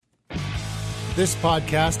This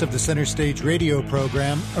podcast of the Center Stage radio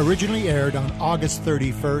program originally aired on August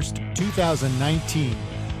 31st, 2019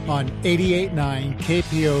 on 88.9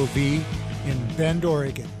 KPOV in Bend,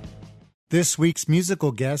 Oregon. This week's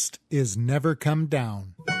musical guest is Never Come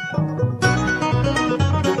Down.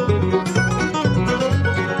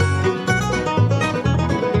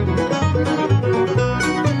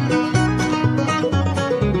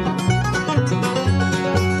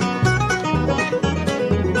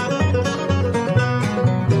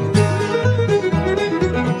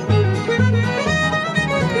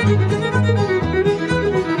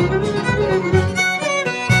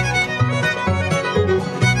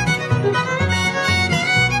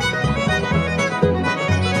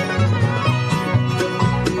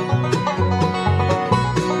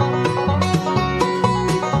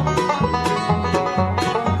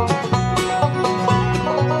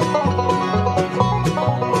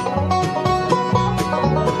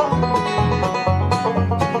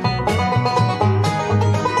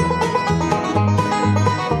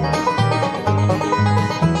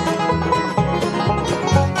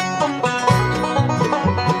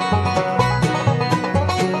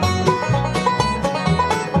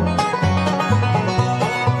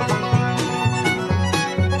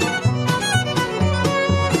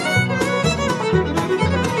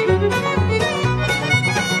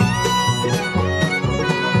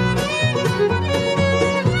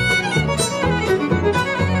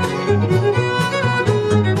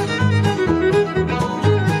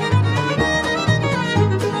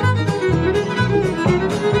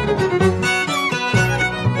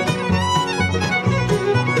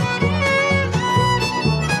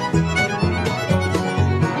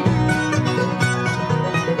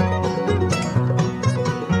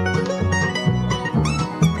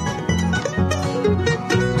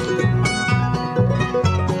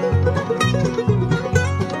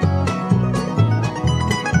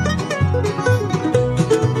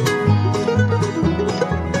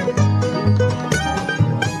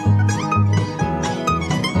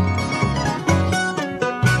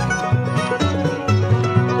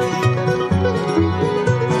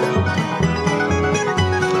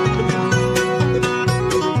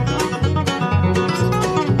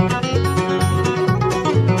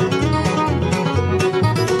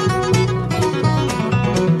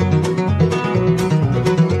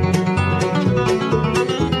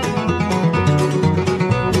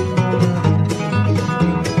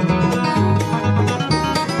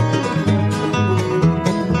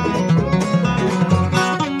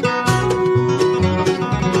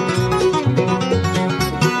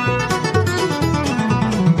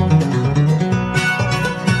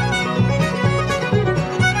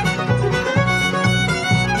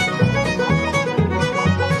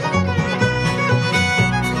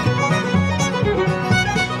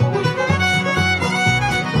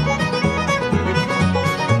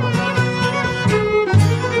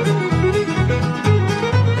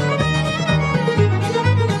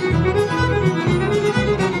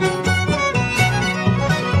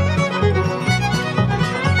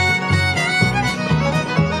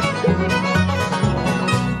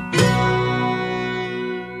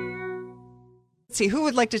 Who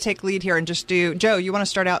would like to take lead here and just do, Joe, you want to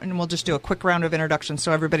start out and we'll just do a quick round of introductions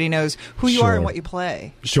so everybody knows who you are and what you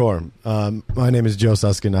play. Sure. My name is Joe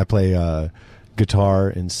Suskin. I play guitar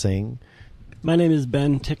and sing. My name is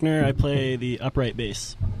Ben Tickner. I play the upright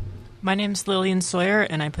bass. My name's Lillian Sawyer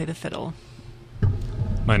and I play the fiddle.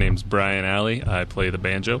 My name's Brian Alley. I play the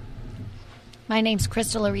banjo. My name's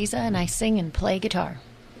Crystal Ariza and I sing and play guitar.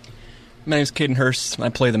 My name's Caden Hurst and I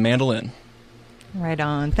play the mandolin. Right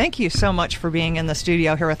on. Thank you so much for being in the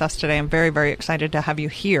studio here with us today. I'm very, very excited to have you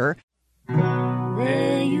here.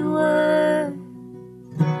 There you were.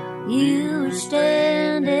 You were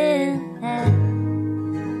standing at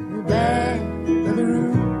the back of the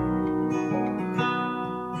room.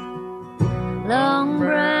 Long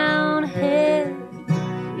brown hair,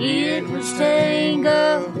 it was tangled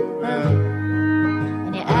up,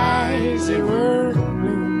 and your eyes, they were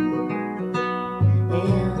blue.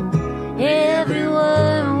 And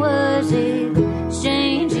everyone was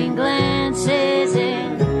exchanging glances,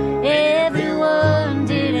 and everyone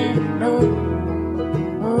didn't know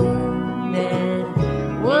that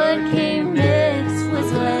what came next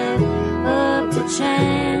was left up to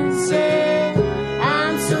chance. And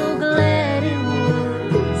I'm so glad it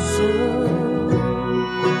was so.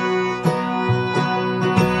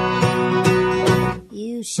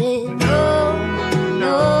 You said no,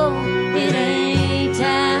 no, it ain't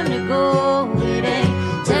time to go. It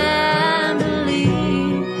ain't time to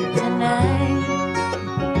leave tonight.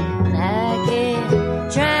 And I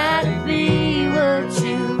can't try to be what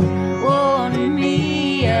you wanted me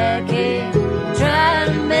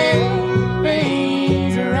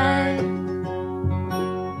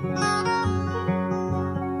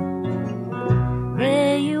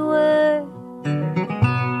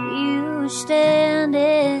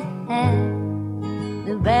standing at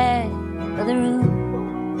the back of the room,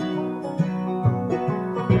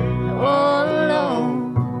 all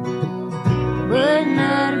alone, but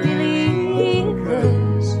not a believer,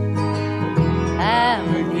 'cause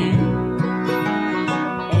I'm with you.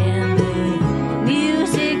 And the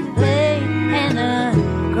music played and the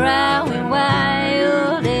crowd went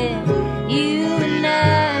wild, and you and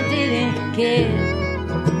I didn't care.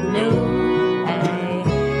 No, I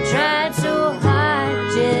tried so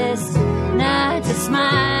hard just not to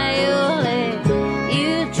smile, and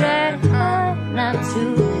you tried hard not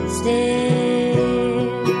to stare.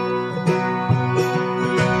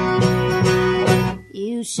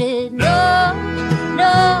 You said no,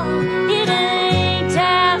 no, it ain't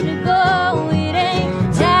time to go, it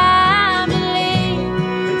ain't time to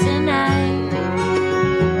leave tonight.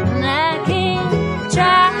 And I can't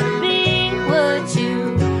try to be what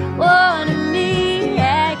you wanted me,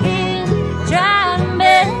 I can't try to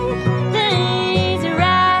make things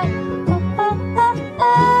right. Oh, oh, oh,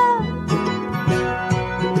 oh.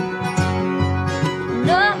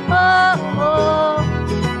 No, oh, oh.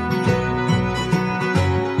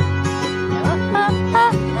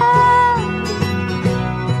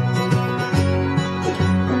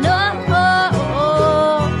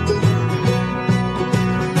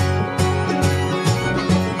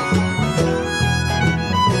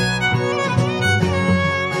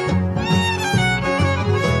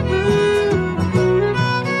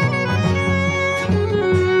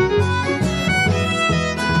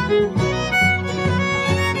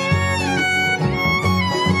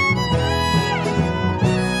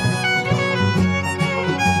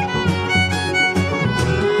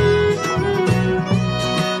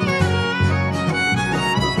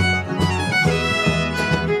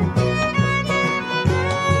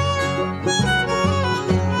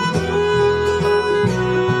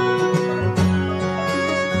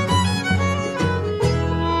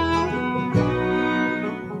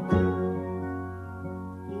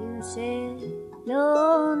 You said,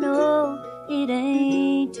 no, no, it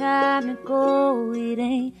ain't time to go, it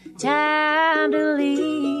ain't time to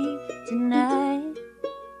leave tonight.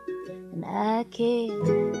 And I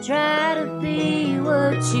can't try to be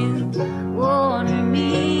what you wanted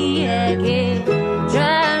me, I can't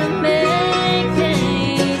try to make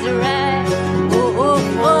things right. Oh, oh,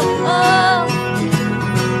 oh, oh.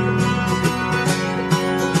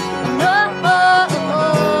 No, oh,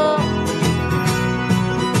 oh.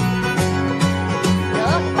 No,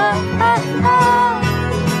 oh, oh, oh.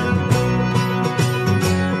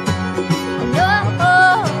 No,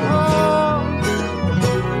 oh, oh.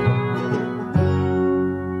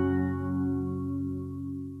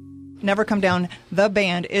 Never Come Down, the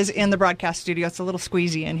band, is in the broadcast studio. It's a little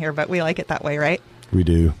squeezy in here, but we like it that way, right? We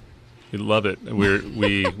do. We love it.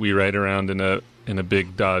 We ride around in a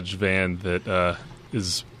big Dodge van that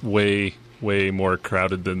is way more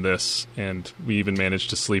crowded than this, and we even managed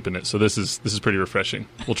to sleep in it. So this is pretty refreshing.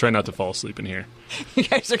 We'll try not to fall asleep in here. You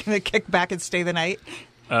guys are going to kick back and stay the night?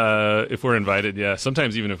 If we're invited, yeah.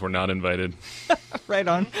 Sometimes even if we're not invited. Right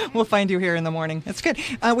on. We'll find you here in the morning. That's good.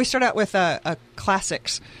 We start out with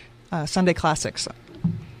classics, Sunday classics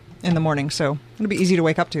in the morning, so it'll be easy to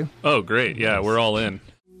wake up to. Oh, great. Yeah, we're all in.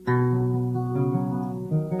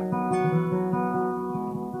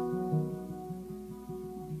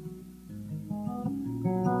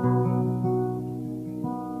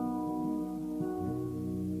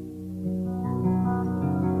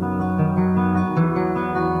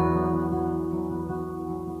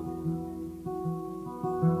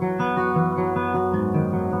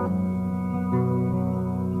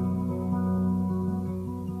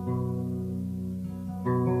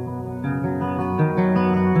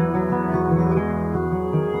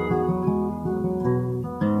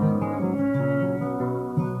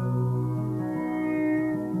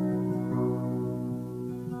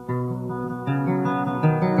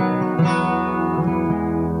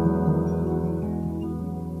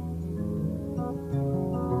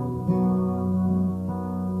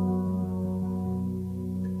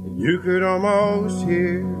 You could almost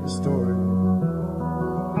hear the story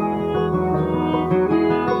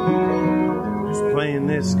just playing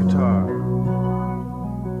this guitar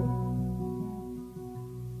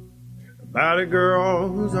about a girl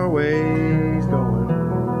who's always going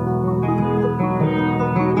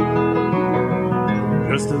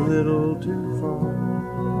just a little too far.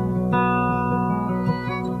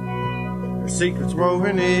 Her secret's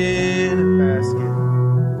woven in a basket,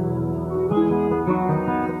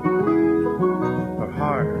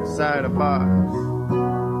 inside a box,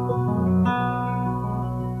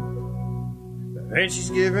 and she's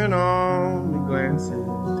giving only glances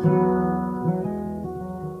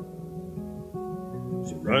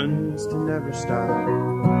runs to never stop.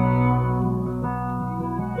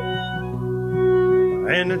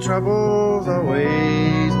 And the trouble's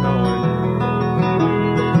always knowing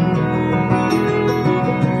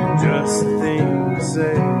just the thing to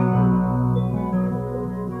say.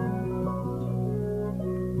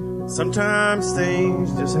 Sometimes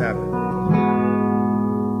things just happen.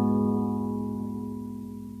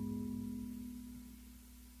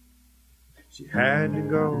 She had to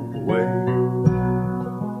go away.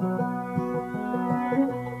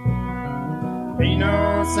 Ain't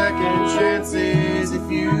no second chances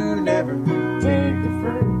if you never take the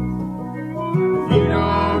first. If you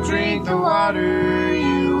don't drink the water,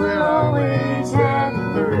 you will always have the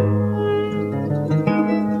thirst.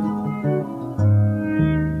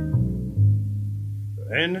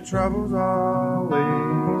 And the trouble's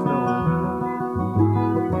always knowing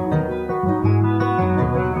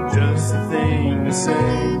just the thing to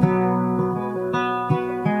say.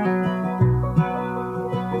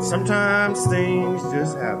 Sometimes things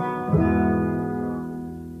just happen.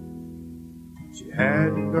 She had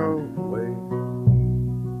to go away.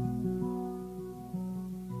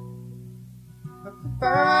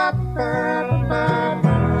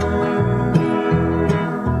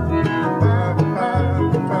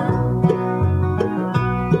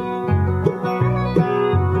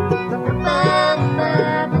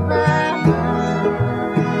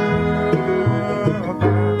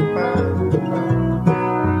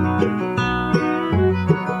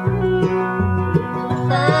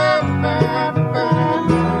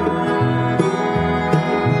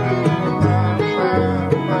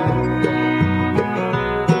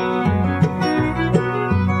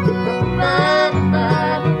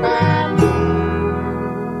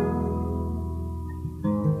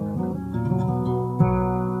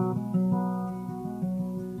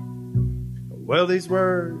 Well, these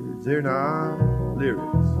words, they're not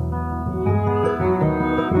lyrics.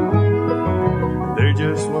 They're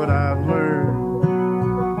just what I've learned.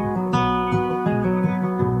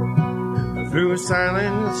 Through her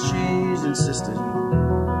silence, she's insistent. A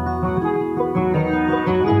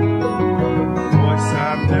voice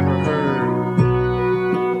I've never heard.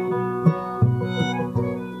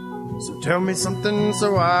 So tell me something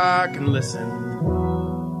so I can listen.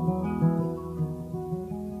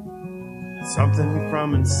 Something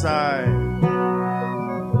from inside.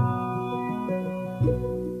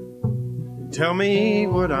 Tell me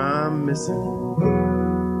what I'm missing.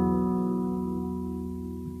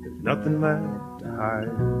 There's nothing left to hide.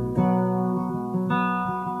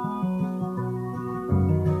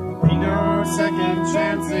 Ain't no second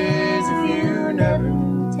chances if you never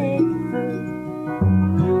take the first.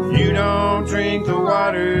 If you don't drink the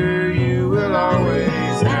water, you will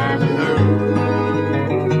always have the thirst.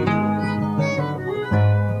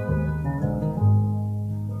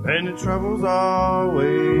 And the trouble's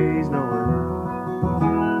always knowing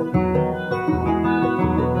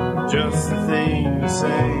just the thing to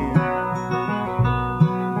say.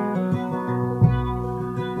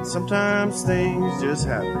 Sometimes things just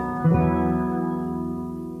happen.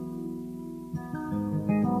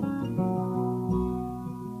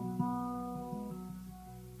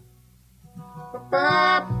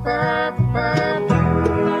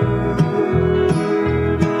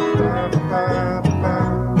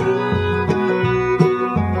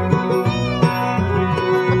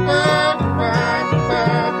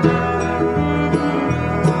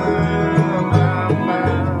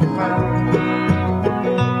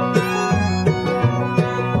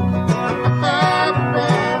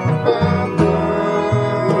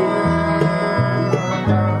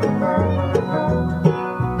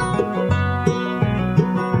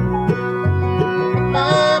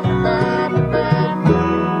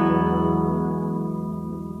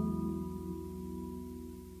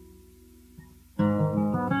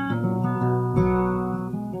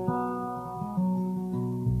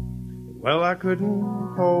 Well, I couldn't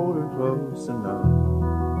hold her close enough.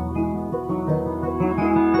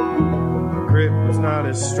 The grip was not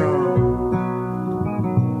as strong.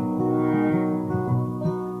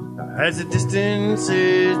 As the distance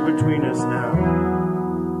is between us now,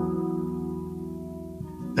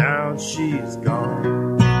 now she's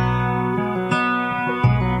gone.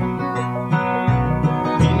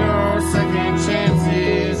 Ain't no second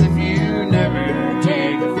chances if you never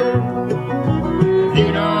take the first. If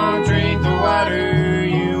you don't drink the water,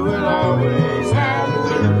 you will always have the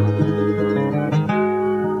thirst.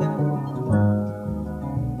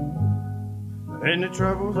 And the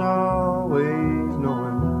trouble's always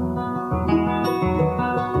knowing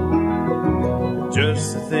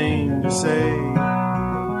just the thing to say.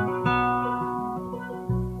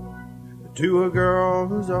 to a girl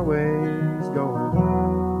who's always going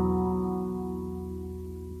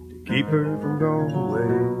to keep her from going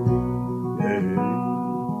away.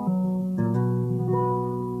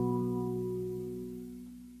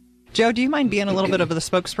 Joe, do you mind being a little bit of the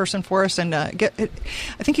spokesperson for us? And I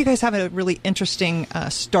think you guys have a really interesting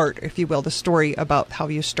start, if you will, the story about how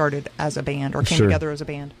you started as a band or came together as a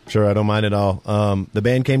band. Sure, I don't mind at all. The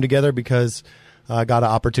band came together because I got an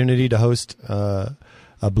opportunity to host a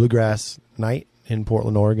bluegrass night in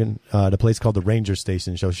Portland, Oregon, at a place called the Ranger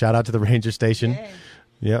Station. So shout out to the Ranger Station. Yay.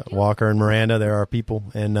 Yeah, Walker and Miranda, they're our people.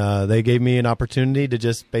 And they gave me an opportunity to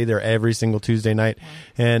just be there every single Tuesday night.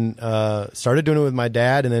 And started doing it with my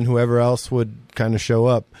dad and then whoever else would kind of show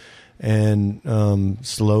up. And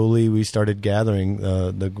slowly we started gathering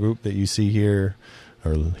the group that you see here,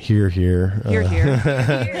 or here.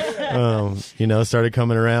 Started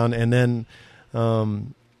coming around. And then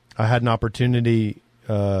I had an opportunity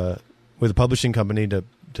with a publishing company to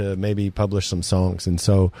maybe publish some songs. And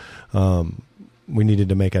so we needed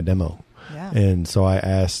to make a demo. Yeah. And so I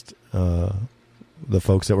asked the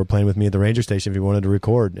folks that were playing with me at the Ranger Station if we wanted to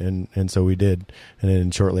record, and so we did. And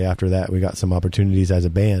then shortly after that, we got some opportunities as a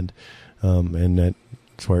band, and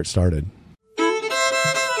that's where it started.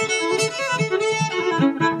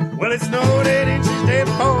 Well, it snowed 8 inches day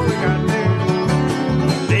before we got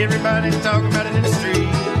there. Everybody's talking about it in the street.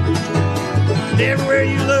 Everywhere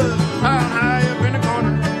you look, high up in the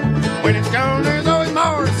corner. When it's gone, there's always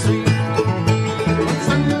more to see. When the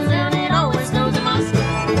sun goes down, it always snows in my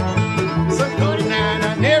school. So cold at night,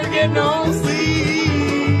 I never get no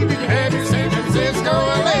sleep. You can have your San Francisco,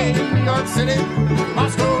 LA, New York City,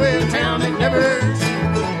 Moscow, a town that never hurts.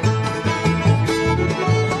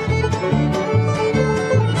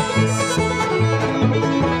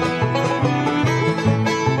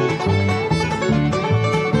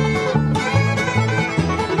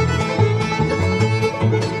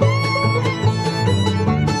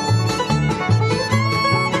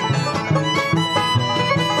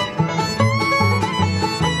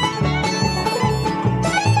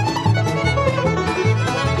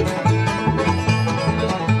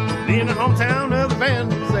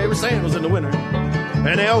 Sandals in the winter,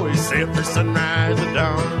 and they always say it for sunrise at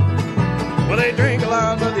dawn. Well, they drink a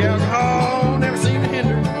lot, but the alcohol never seemed to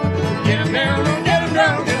hinder. Get them down, or get them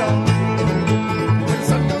down, get on. When the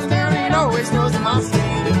sun goes down, it always snows in my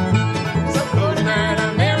skin. So cold tonight,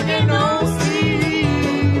 I never get no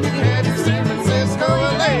sleep. You had your San Francisco,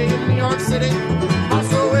 LA, New York City,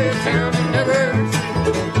 Moscow, a town that never hurts.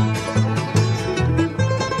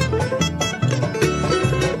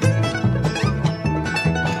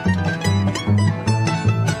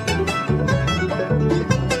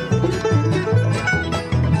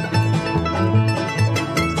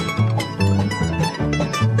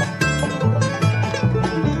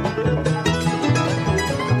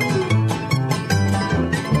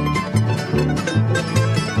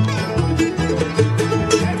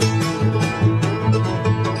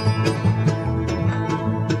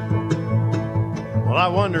 I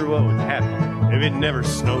wonder what would happen if it never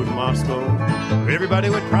snowed in Moscow. Everybody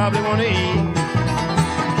would probably want to eat.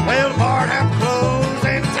 Well, the bar would have to close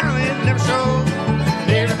and the talent never show.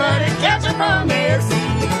 Everybody catch up on their seat.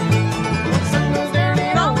 When the sun goes down,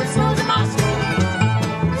 it always snows in Moscow.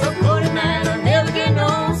 So cold at night, I never get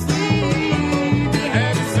no sleep. You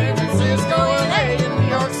had your San Francisco, LA, and New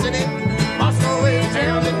York City, Moscow, a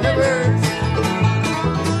town that never hurts.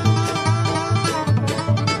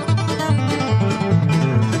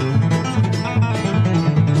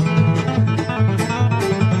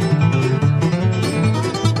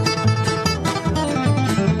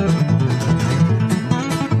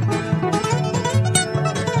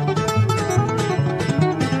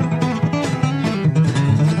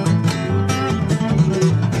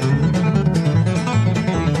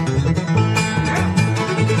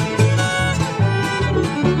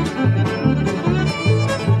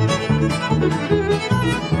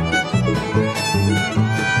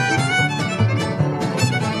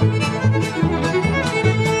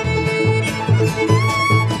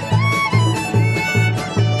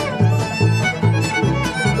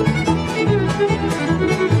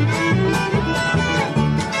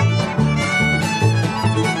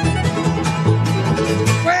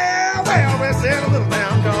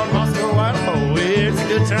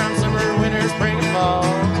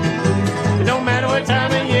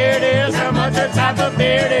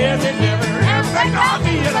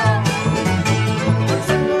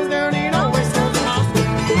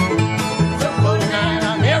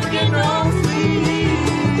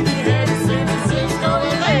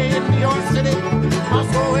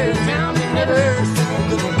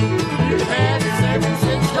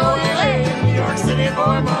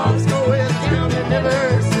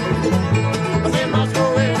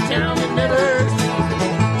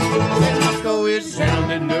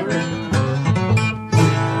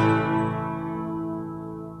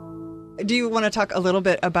 do you want to talk a little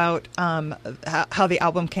bit about how the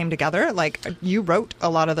album came together? Like, you wrote a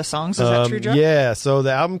lot of the songs. Is that true, Joe? Yeah. So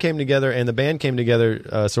the album came together, and the band came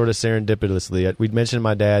together sort of serendipitously. We'd mentioned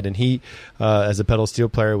my dad, and he, as a pedal steel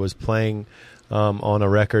player, was playing on a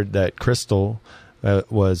record that Crystal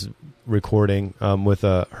was recording with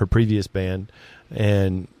her previous band,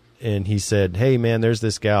 and he said, "Hey, man, there's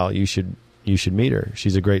this gal. You should meet her.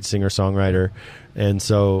 She's a great singer-songwriter." And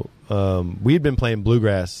so we had been playing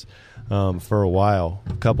bluegrass for a while,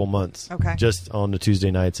 a couple months, just on the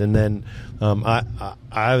Tuesday nights. And then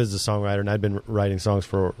I was a songwriter, and I'd been writing songs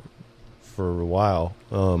for a while,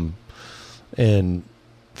 and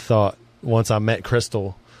thought once I met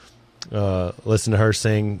Crystal, listened to her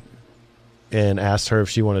sing, and asked her if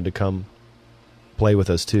she wanted to come play with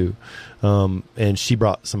us too. And she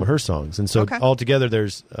brought some of her songs. And so altogether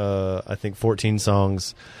there's, I think 14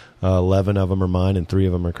 songs, 11 of them are mine and 3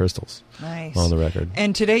 of them are Crystal's. Nice. On the record.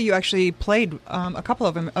 And today you actually played a couple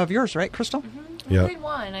of them of yours, right, Crystal? We played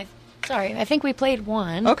one. I think we played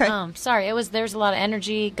one. Okay. There's a lot of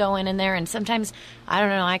energy going in there, and sometimes, I don't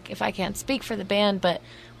know if I can't speak for the band, but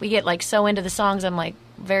we get like so into the songs, I'm like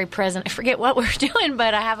very present. I forget what we're doing,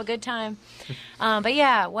 but I have a good time. But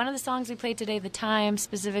yeah, one of the songs we played today, The Time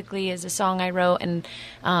specifically, is a song I wrote, and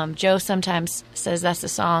Joe sometimes says that's the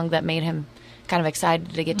song that made him kind of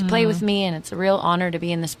excited to get to play with me, and it's a real honor to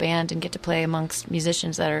be in this band and get to play amongst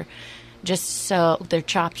musicians that are just so, their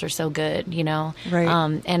chops are so good, you know. Right.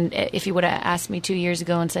 And if you would have asked me 2 years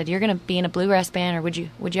ago and said, you're going to be in a bluegrass band, or would you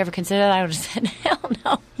ever consider that, I would have said, hell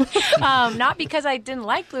no. Not because I didn't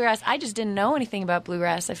like bluegrass, I just didn't know anything about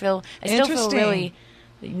bluegrass. I still feel really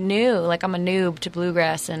new, like I'm a noob to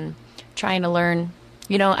bluegrass and trying to learn.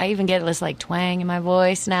 You know, I even get this like twang in my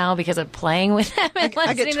voice now because of playing with them and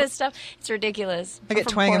listening to this stuff. It's ridiculous. I get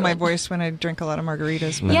twang in my voice when I drink a lot of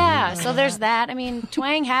margaritas. Yeah, so there's that. I mean,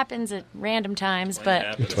 twang happens at random times,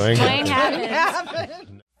 but twang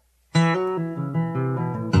happens.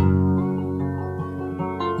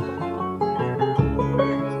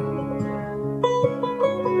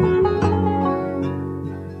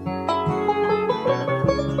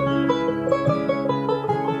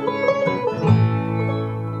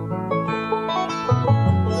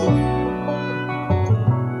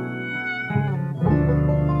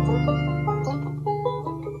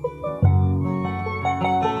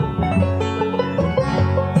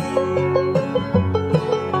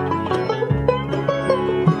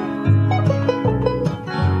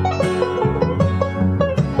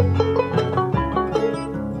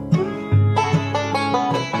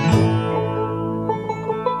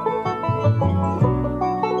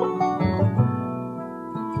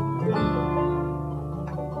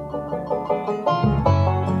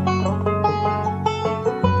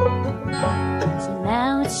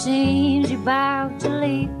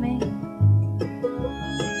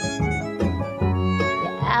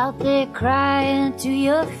 Crying to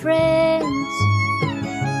your friends.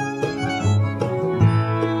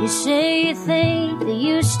 You say you think that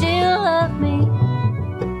you still love me,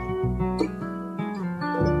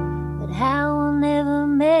 but how we'll never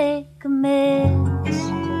make amends.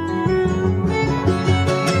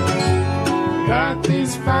 Got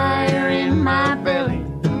this fire in my belly,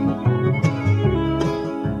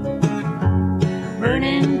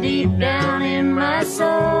 burning deep down in my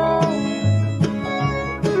soul.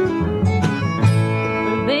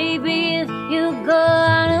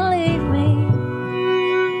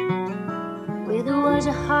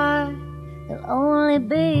 A heart, there'll only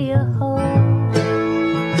be a hole.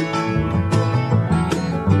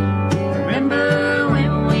 Remember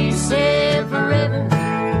when we said forever?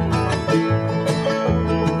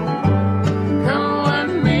 Come what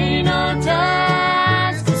may, no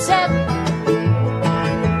ties to sever.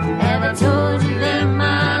 Have I told you that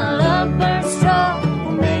my love burns strong?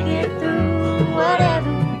 We'll make it through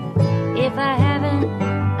whatever. If I haven't,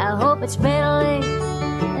 I hope it's better late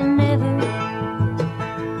than never.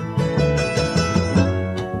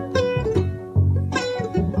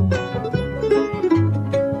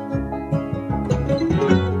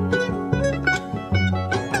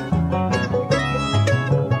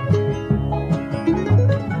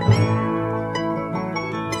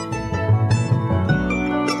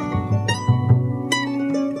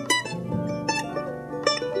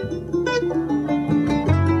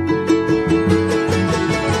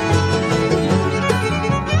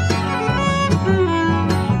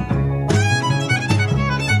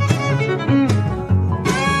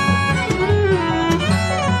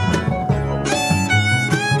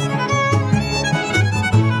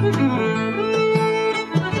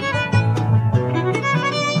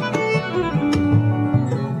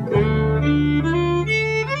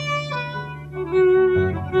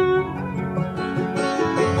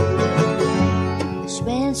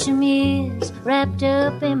 wrapped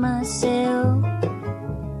up in myself.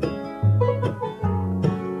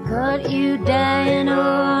 Caught you dying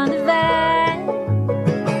on the vine,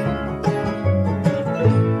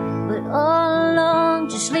 but all along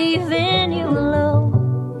just leaving you alone.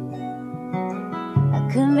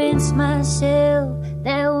 I convinced myself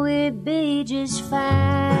that we'd be just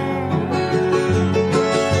fine.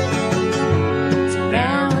 So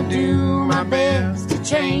now I do my best to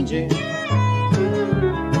change it.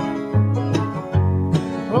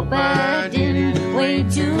 Hope I didn't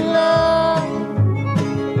wait too long.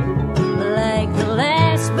 Like the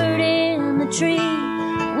last bird in the tree,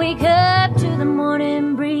 wake up to the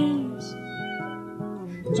morning breeze,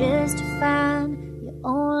 just to find you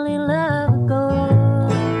only love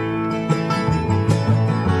gold.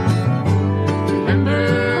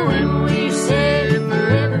 Remember when we said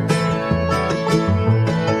forever?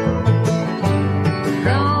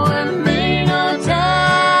 Come with me, no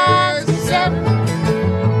ties to sever.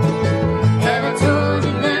 Have I told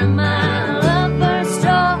you that my love burns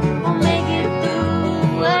strong?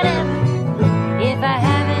 If I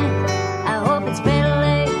haven't, I hope it's better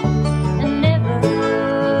late than never.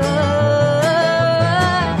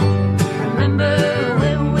 Remember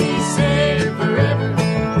when we said forever?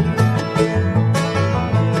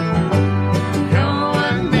 Come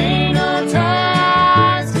with me, no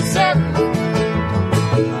ties to sever.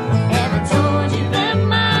 Have I told you that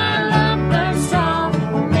my love burns strong?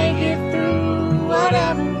 We'll make it through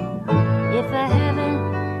whatever. If I haven't,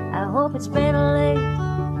 I hope it's better late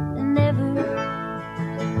than never.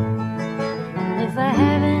 If I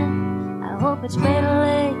haven't, I hope it's better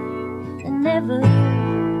late than never.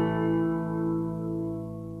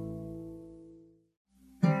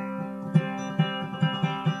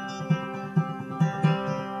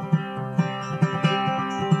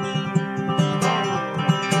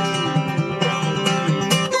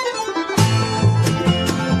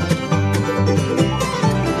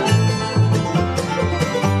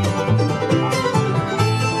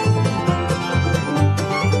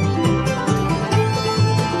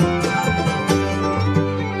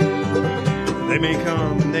 They may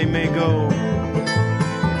come, they may go.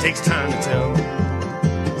 It takes time to tell.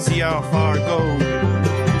 See how far it goes.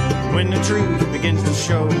 When the truth begins to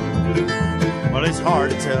show, well, it's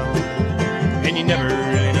hard to tell, and you never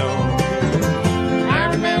really know. I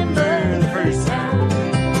remember the first time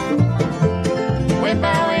went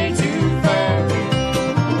by way too fast.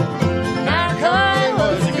 Now I call it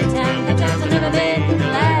was a good time. Good times I never made the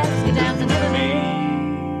last. Good times I never made.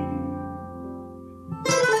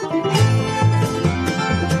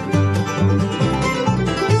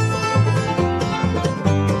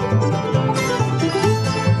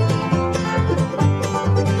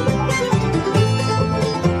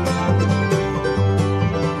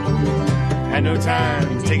 No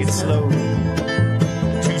time to take it slow.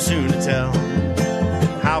 Too soon to tell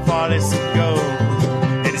how far this could go.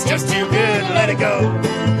 And it's just too good to let it go.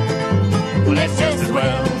 Well, that's just as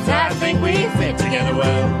well, 'cause I think we fit together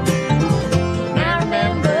well. Now I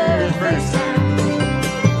remember the first time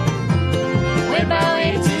went by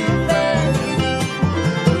way too fast.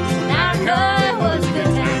 Now I call it was a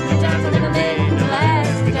good time. Good times I never made the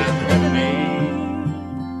last. Good times I never made.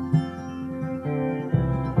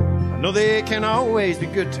 No, they can always be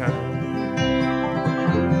good times.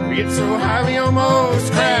 We get so high we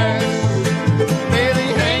almost crash.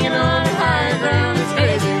 Barely hanging on high ground. It's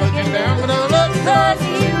crazy looking down, but don't look cause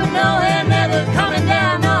you know they're never coming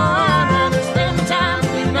down. No, I'd rather spend the time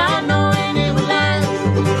with you not knowing it would last,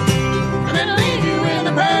 and then leave you in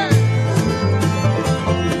the past.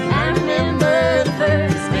 I remember the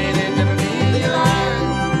first minute never be alive.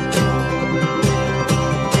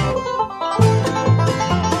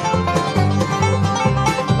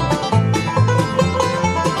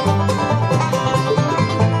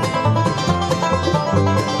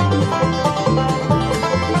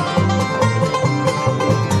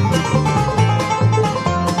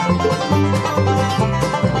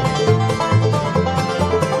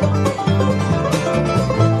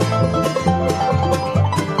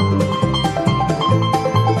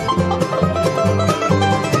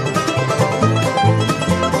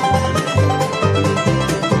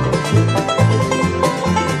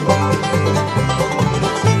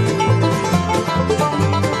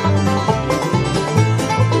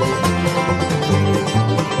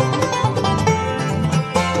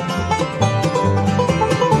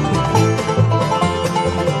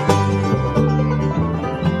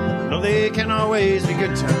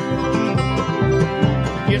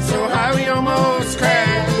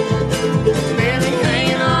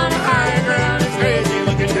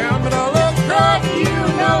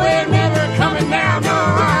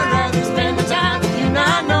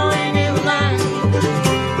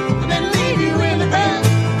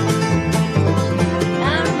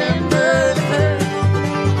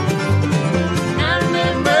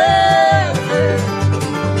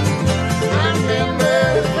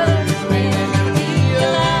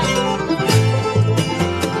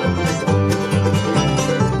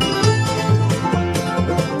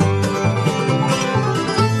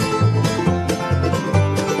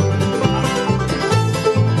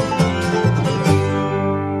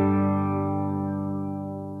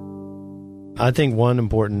 I think one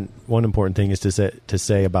important thing is to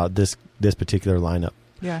say about this particular lineup.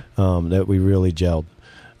 Yeah. That we really gelled.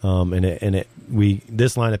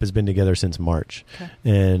 This lineup has been together since March. Okay.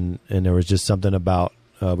 And there was just something about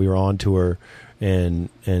we were on tour and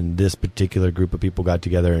this particular group of people got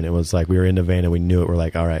together, and it was like we were in the van and we knew it. We're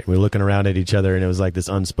like, all right. We were looking around at each other, and it was like this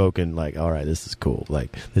unspoken, like, all right, this is cool.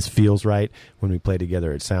 Like, this feels right. When we play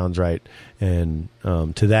together, it sounds right. And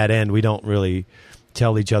to that end, we don't really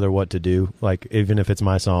tell each other what to do. Like, even if it's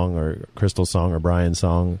my song or Crystal's song or Brian's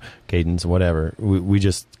song, Caden's, whatever, we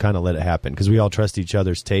just kind of let it happen because we all trust each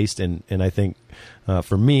other's taste. And I think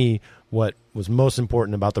for me, what was most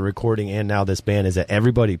important about the recording and now this band is that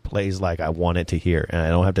everybody plays like I want it to hear, and I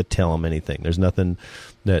don't have to tell them anything. There's nothing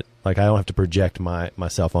that, like, I don't have to project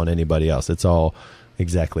myself on anybody else. It's all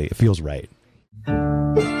exactly, it feels right.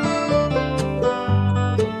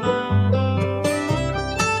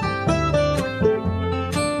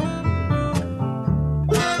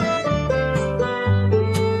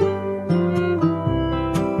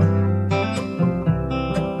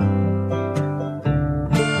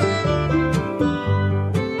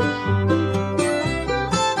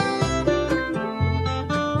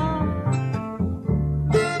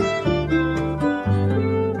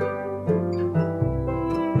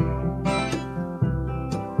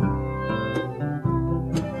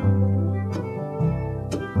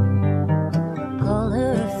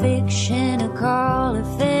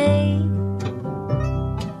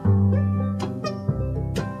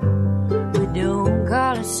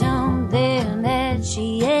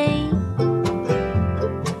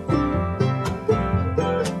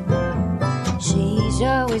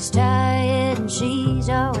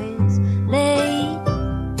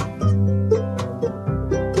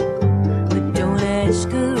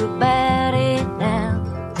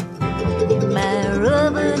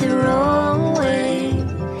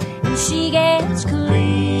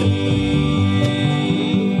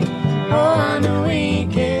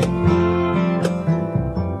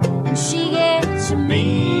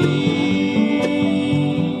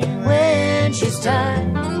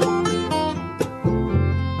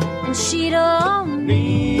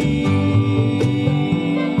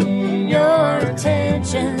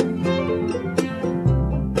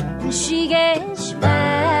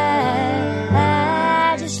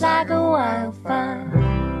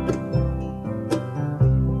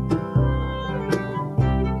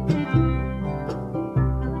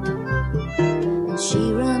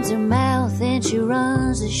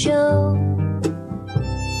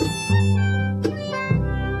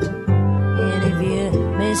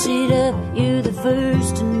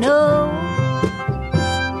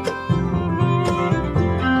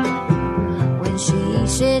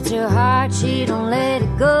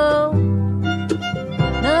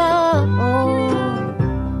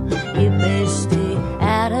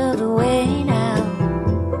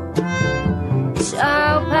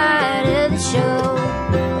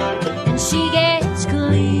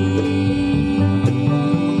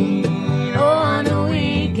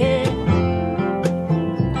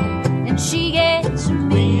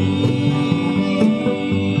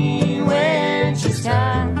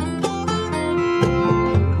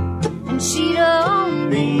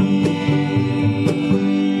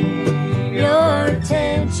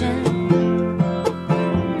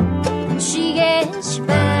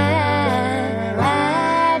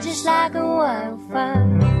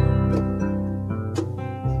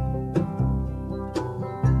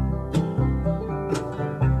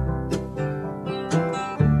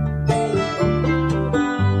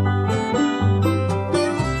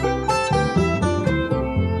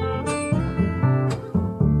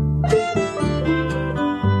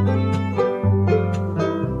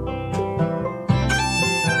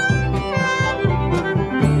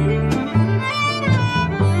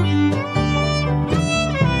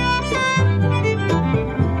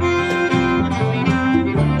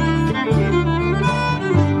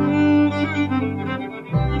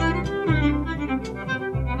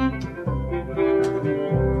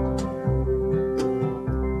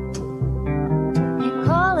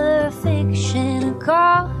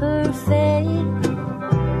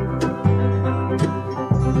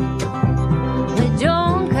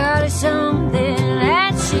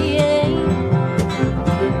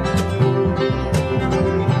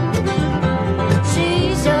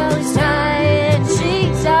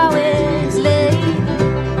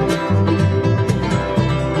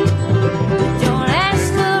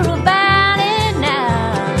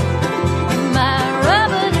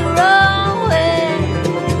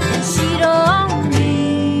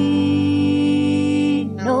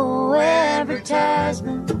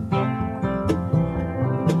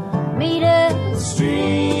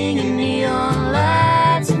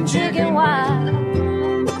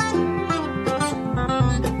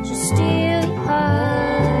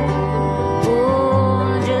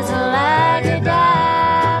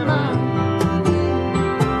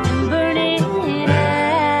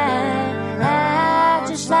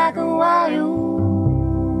 like a wildfire.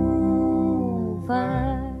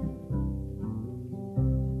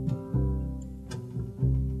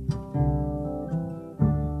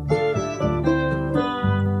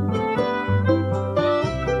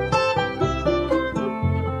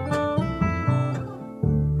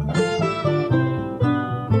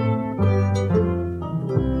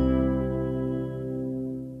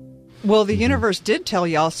 Well, the universe did tell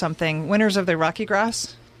y'all something. Winners of the Rocky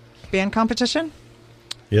Grass band competition?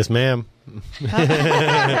 Yes, ma'am.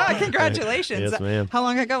 Congratulations. Yes, ma'am. How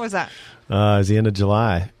long ago was that? It's the end of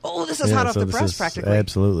July. Oh, this is hot off the press, practically.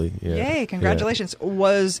 Absolutely. Yeah. Yay, congratulations. Yeah.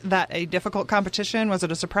 Was that a difficult competition? Was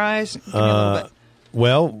it a surprise? Give me a little bit.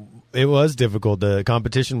 Well, it was difficult. The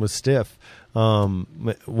competition was stiff.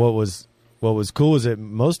 What was cool is that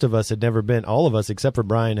most of us had never been, all of us except for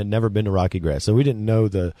Brian had never been to Rocky Grass. So we didn't know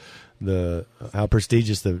how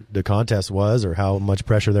prestigious the contest was or how much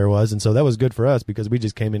pressure there was. And so that was good for us because we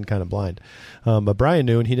just came in kind of blind. But Brian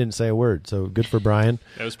knew and he didn't say a word. So good for Brian.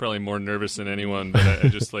 I was probably more nervous than anyone, but I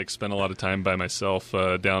just spent a lot of time by myself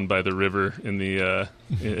down by the river in the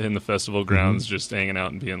festival grounds, just hanging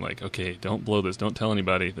out and being like, okay, don't blow this. Don't tell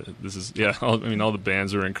anybody. This is, all the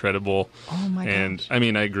bands are incredible. Oh my gosh.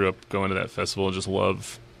 And I grew up going to that festival and just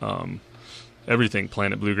love everything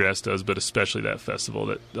Planet Bluegrass does, but especially that festival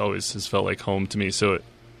that always has felt like home to me. So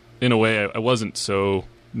in a way, I wasn't so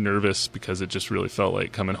nervous because it just really felt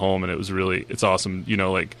like coming home, and it's awesome,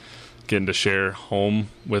 getting to share home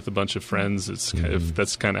with a bunch of friends. It's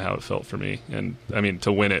that's kind of how it felt for me. And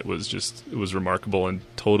to win it was remarkable and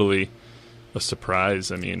totally a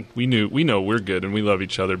surprise. We know we're good and we love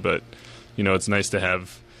each other, but it's nice to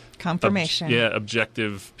have confirmation.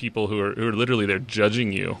 Objective people who are literally there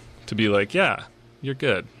judging you to be like, yeah, you're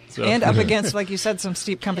good. So. And up against, like you said, some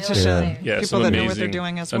steep competition. Yeah, people some that know what they're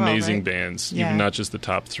doing as well. Amazing right? bands, even not just the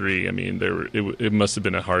top three. It must have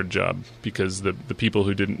been a hard job because the people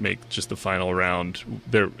who didn't make just the final round,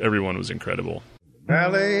 everyone was incredible.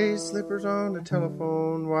 Ballet slippers on the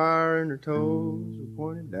telephone wire and her toes were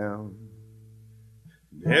pointed down.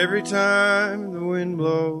 Every time the wind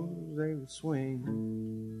blows, they would swing.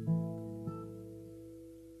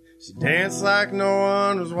 She danced like no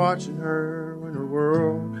one was watching her when her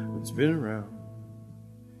world would spin around.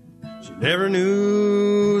 She never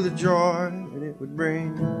knew the joy that it would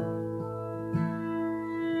bring.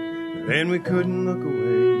 But then we couldn't look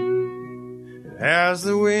away. And as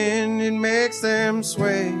the wind, it makes them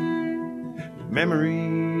sway. The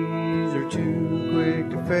memories are too quick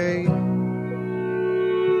to fade.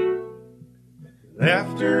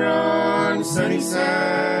 Left her on the sunny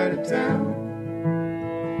side of town.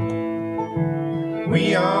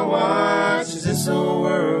 We all watched as this old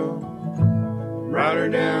world brought her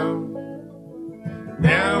down.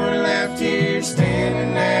 Now we're left here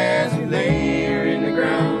standing as we lay her in the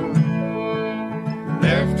ground.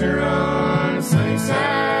 Left her on the sunny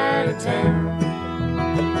side of town.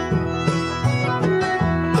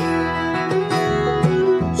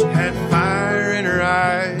 She had fire in her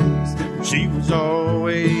eyes, but she was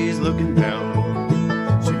always looking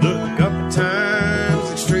down. She looked a couple times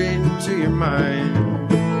and straight into your mind.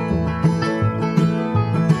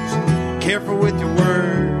 Careful with your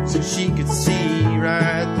words, so she could see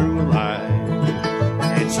right through a lie.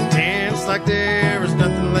 And she danced like there was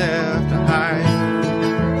nothing left to hide.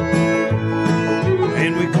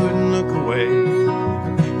 And we couldn't look away.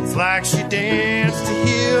 It's like she danced to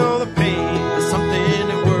heal the pain of something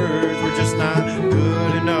that words were just not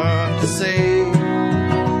good enough to say.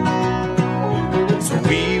 So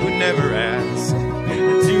we would never ask,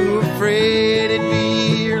 too afraid it'd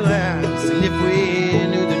be your last. And if we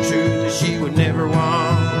knew the truth, she would never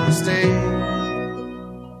want to stay.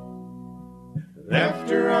 Left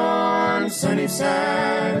her on the sunny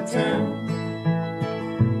side of town.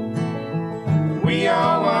 We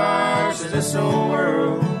all watched as this old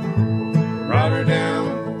world brought her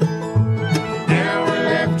down. Now we're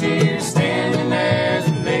left here standing as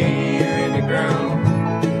we lay her in the ground.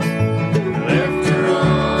 Left her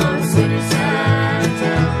on the sunny side of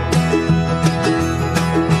town.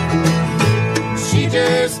 She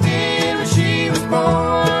just did what she was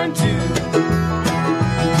born to.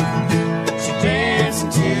 She danced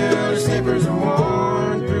until her slippers were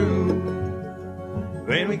worn through.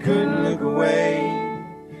 When we couldn't look away,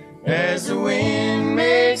 as the wind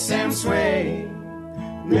makes them sway,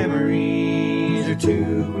 memories are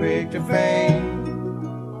too quick to fade.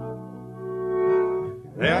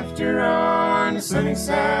 Left her on the sunny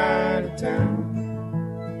side of town.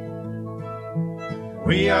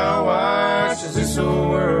 We all watched as this old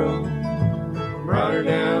world brought her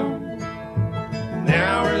down.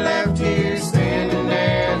 Now we're left here standing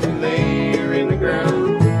as we lay her in the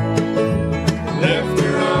ground.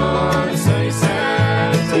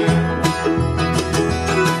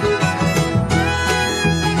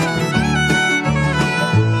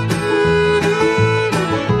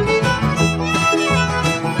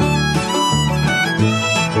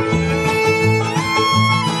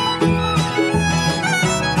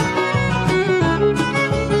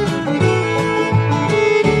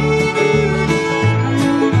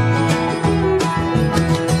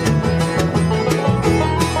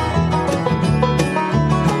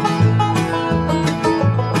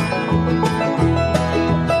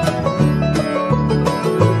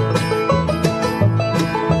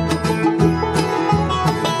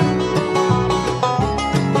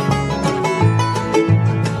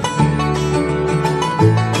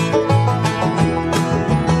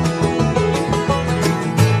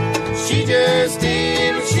 She just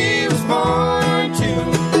did what she was born to.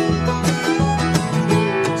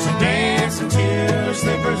 She danced until her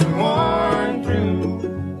slippers were worn through,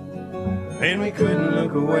 and we couldn't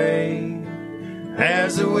look away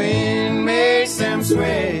as the wind makes them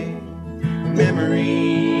sway.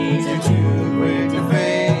 Memories are too quick to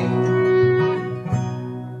fade.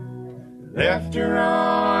 Left her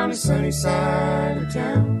on the sunny side of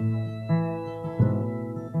town.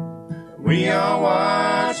 We all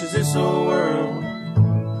watch as this old world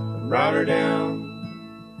brought her down.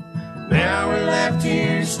 Now we're left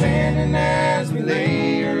here standing as we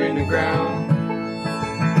lay her in the ground.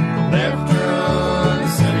 Left her on the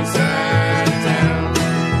sunny side of town.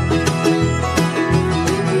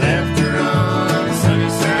 Left her on the sunny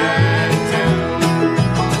side of town.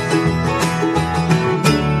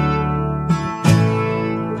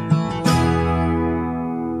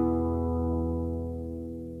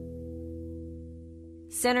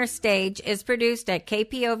 Center Stage is produced at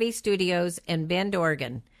KPOV Studios in Bend,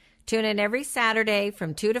 Oregon. Tune in every Saturday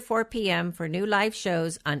from 2 to 4 p.m. for new live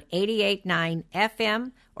shows on 88.9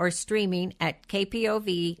 FM or streaming at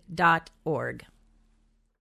kpov.org.